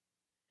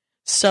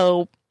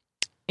 So,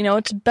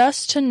 it's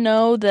best to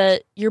know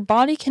that your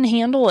body can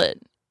handle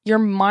it. Your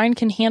mind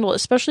can handle it,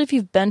 especially if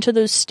you've been to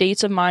those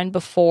states of mind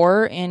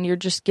before and you're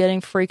just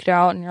getting freaked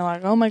out and you're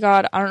like, oh my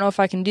God, I don't know if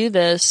I can do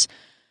this.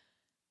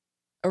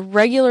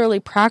 Regularly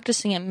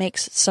practicing it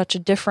makes such a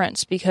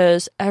difference,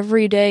 because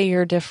every day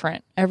you're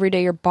different. Every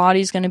day your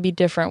body's going to be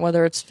different,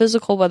 whether it's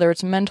physical, whether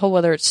it's mental,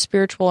 whether it's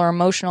spiritual or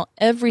emotional.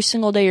 Every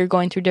single day you're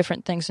going through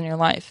different things in your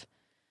life.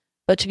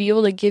 But to be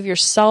able to give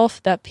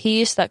yourself that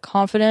peace, that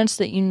confidence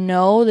that you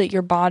know that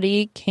your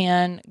body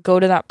can go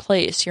to that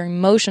place, your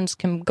emotions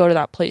can go to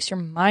that place, your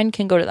mind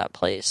can go to that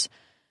place.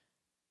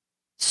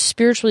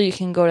 Spiritually, you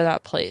can go to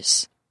that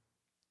place.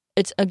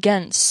 It's,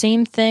 again,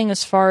 same thing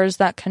as far as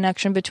that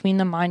connection between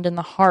the mind and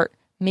the heart.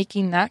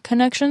 Making that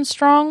connection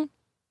strong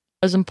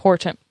is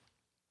important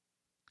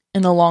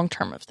in the long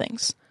term of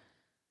things.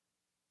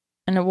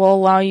 And it will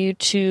allow you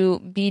to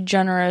be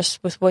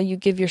generous with what you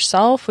give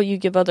yourself, what you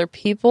give other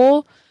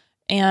people,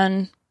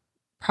 and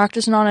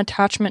practice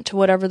non-attachment to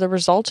whatever the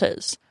result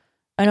is.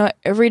 I know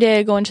every day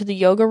I go into the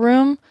yoga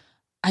room,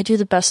 I do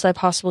the best I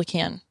possibly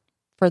can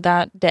for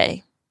that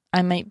day.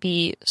 I might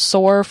be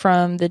sore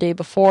from the day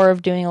before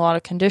of doing a lot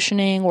of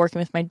conditioning, working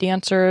with my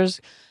dancers,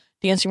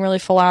 dancing really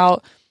full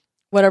out,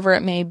 whatever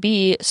it may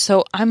be.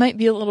 So I might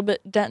be a little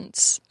bit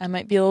dense. I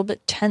might be a little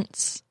bit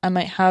tense. I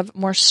might have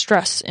more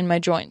stress in my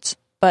joints.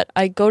 But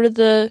I go to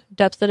the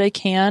depth that I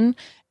can,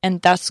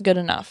 and that's good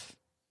enough.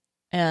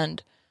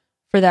 And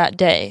for that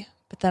day.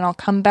 but then I'll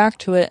come back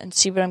to it and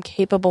see what I'm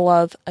capable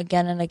of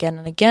again and again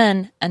and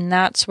again. And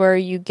that's where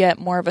you get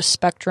more of a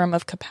spectrum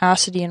of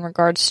capacity in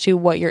regards to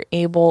what you're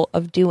able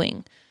of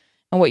doing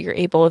and what you're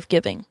able of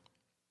giving.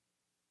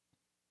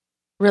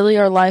 Really,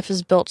 our life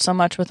is built so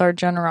much with our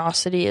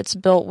generosity. It's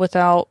built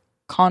without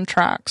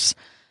contracts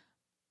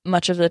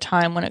much of the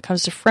time when it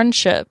comes to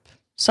friendship.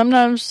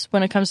 Sometimes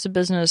when it comes to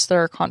business,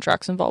 there are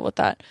contracts involved with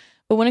that.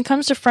 But when it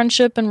comes to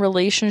friendship and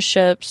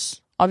relationships,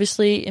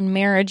 obviously in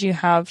marriage you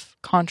have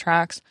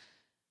contracts.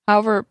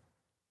 However,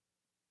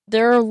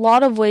 there are a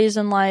lot of ways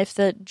in life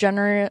that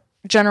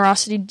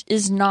generosity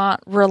is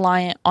not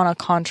reliant on a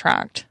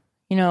contract.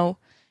 You know,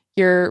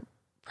 you're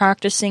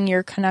practicing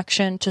your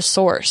connection to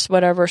source,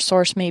 whatever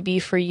source may be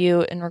for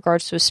you in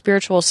regards to a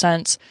spiritual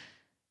sense.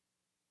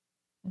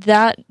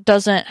 That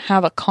doesn't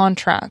have a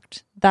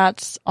contract.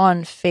 That's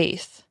on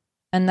faith.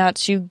 And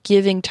that's you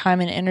giving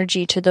time and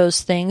energy to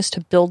those things to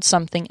build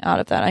something out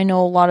of that. I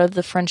know a lot of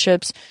the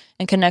friendships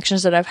and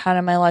connections that I've had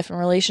in my life and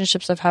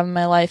relationships I've had in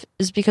my life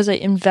is because I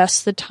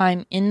invest the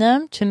time in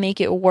them to make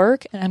it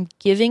work, and I'm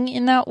giving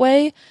in that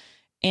way.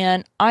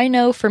 And I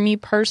know for me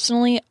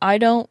personally, I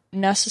don't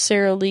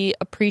necessarily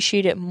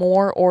appreciate it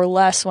more or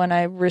less when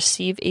I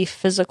receive a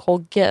physical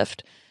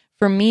gift.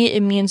 For me, it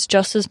means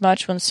just as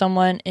much when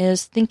someone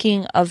is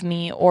thinking of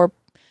me or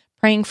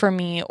praying for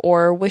me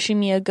or wishing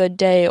me a good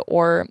day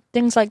or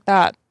things like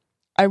that.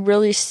 I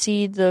really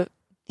see the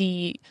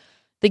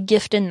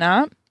gift in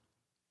that,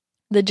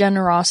 the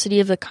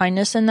generosity of the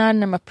kindness in that,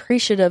 and I'm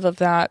appreciative of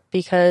that,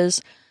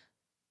 because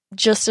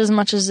just as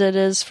much as it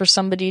is for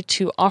somebody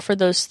to offer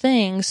those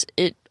things,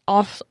 it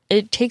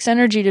takes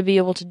energy to be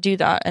able to do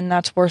that, and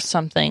that's worth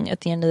something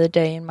at the end of the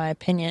day, in my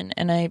opinion,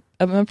 and I'm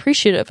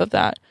appreciative of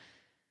that.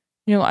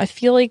 You know, I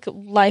feel like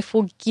life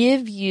will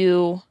give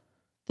you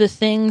the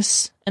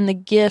things and the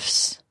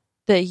gifts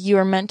that you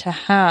are meant to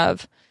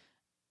have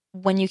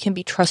when you can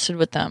be trusted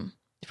with them.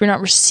 If you're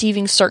not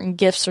receiving certain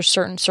gifts or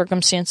certain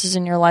circumstances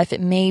in your life, it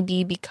may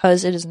be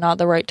because it is not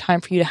the right time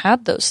for you to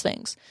have those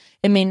things.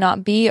 It may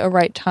not be a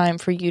right time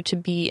for you to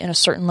be in a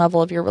certain level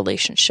of your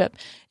relationship.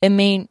 It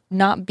may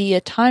not be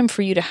a time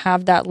for you to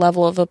have that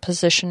level of a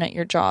position at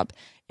your job.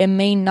 It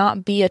may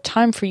not be a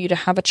time for you to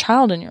have a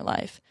child in your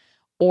life,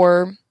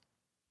 or,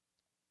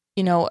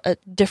 you know, a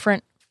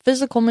different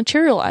physical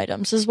material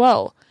items as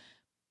well.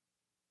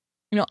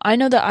 You know, I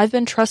know that I've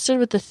been trusted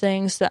with the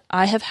things that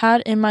I have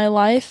had in my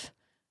life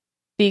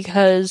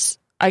because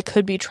I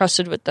could be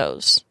trusted with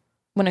those.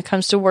 When it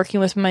comes to working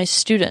with my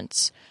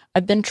students,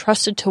 I've been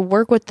trusted to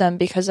work with them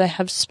because I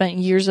have spent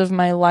years of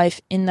my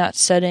life in that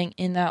setting,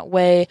 in that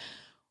way,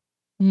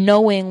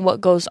 knowing what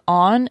goes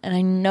on, and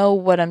I know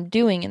what I'm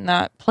doing in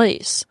that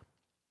place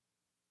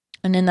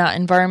and in that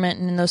environment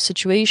and in those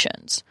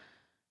situations.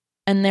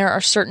 And there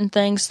are certain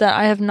things that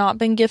I have not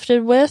been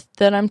gifted with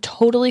that I'm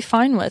totally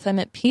fine with. I'm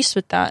at peace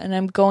with that. And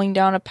I'm going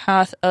down a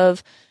path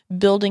of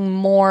building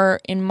more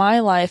in my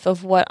life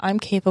of what I'm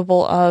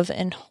capable of,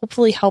 and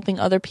hopefully helping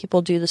other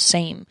people do the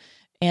same.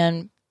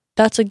 And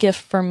that's a gift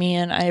for me,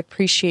 and I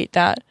appreciate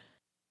that.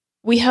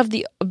 We have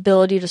the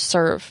ability to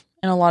serve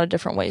in a lot of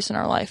different ways in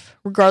our life.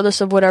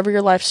 Regardless of whatever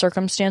your life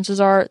circumstances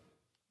are,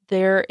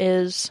 there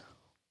is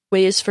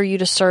ways for you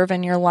to serve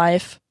in your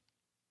life.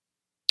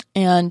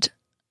 And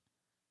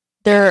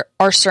there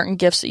are certain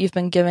gifts that you've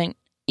been giving,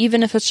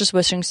 even if it's just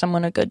wishing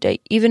someone a good day,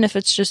 even if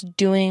it's just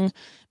doing,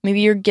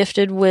 maybe you're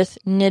gifted with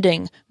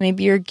knitting,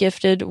 maybe you're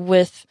gifted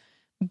with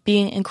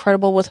being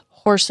incredible with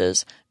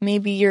horses,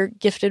 maybe you're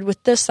gifted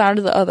with this, that,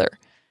 or the other.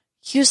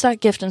 Use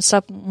that gift in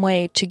some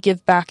way to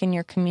give back in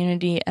your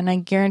community, and I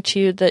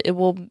guarantee you that it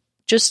will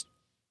just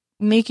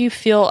make you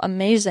feel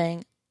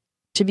amazing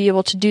to be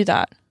able to do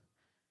that.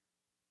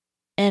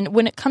 And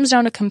when it comes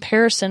down to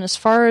comparison, as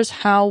far as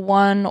how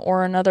one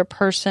or another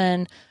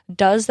person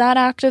does that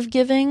act of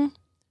giving,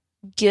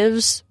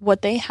 gives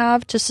what they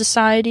have to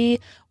society,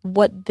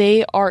 what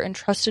they are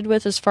entrusted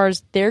with as far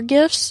as their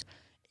gifts,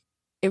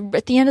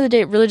 at the end of the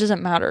day, it really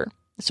doesn't matter.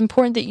 It's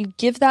important that you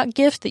give that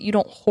gift, that you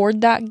don't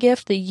hoard that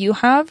gift that you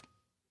have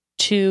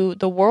to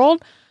the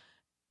world,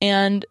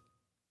 and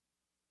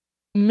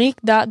make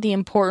that the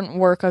important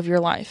work of your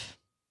life.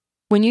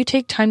 When you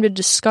take time to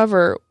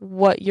discover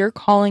what your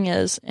calling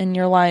is in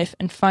your life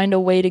and find a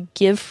way to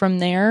give from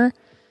there,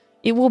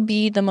 it will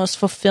be the most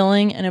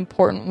fulfilling and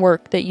important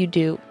work that you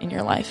do in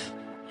your life.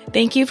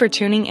 Thank you for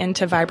tuning in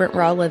to Vibrant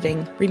Raw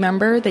Living.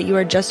 Remember that you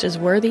are just as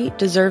worthy,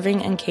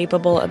 deserving, and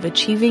capable of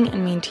achieving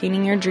and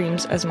maintaining your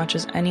dreams as much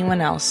as anyone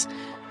else.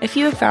 If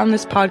you have found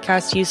this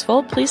podcast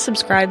useful, please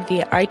subscribe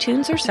via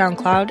iTunes or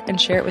SoundCloud and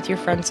share it with your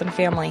friends and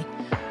family.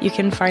 You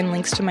can find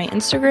links to my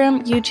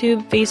Instagram,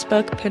 YouTube,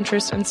 Facebook,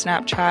 Pinterest, and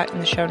Snapchat in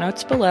the show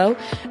notes below.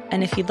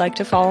 And if you'd like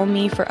to follow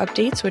me for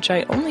updates, which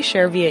I only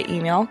share via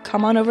email,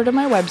 come on over to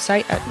my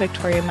website at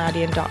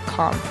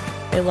victoriamadian.com.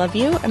 I love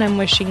you, and I'm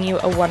wishing you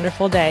a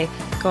wonderful day.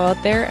 Go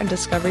out there and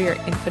discover your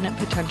infinite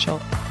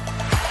potential.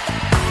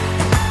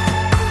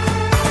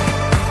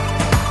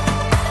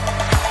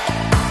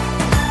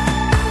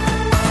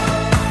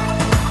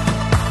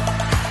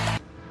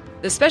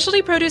 The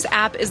Specialty Produce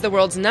app is the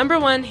world's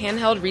 #1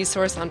 handheld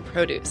resource on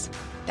produce.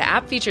 The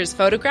app features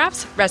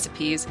photographs,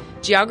 recipes,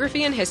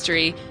 geography and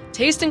history,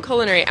 taste and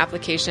culinary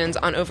applications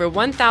on over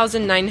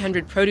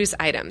 1,900 produce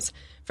items.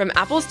 From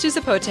apples to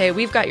zapote,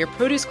 we've got your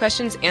produce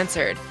questions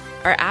answered.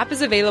 Our app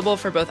is available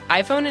for both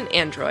iPhone and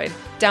Android.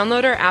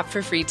 Download our app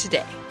for free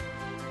today.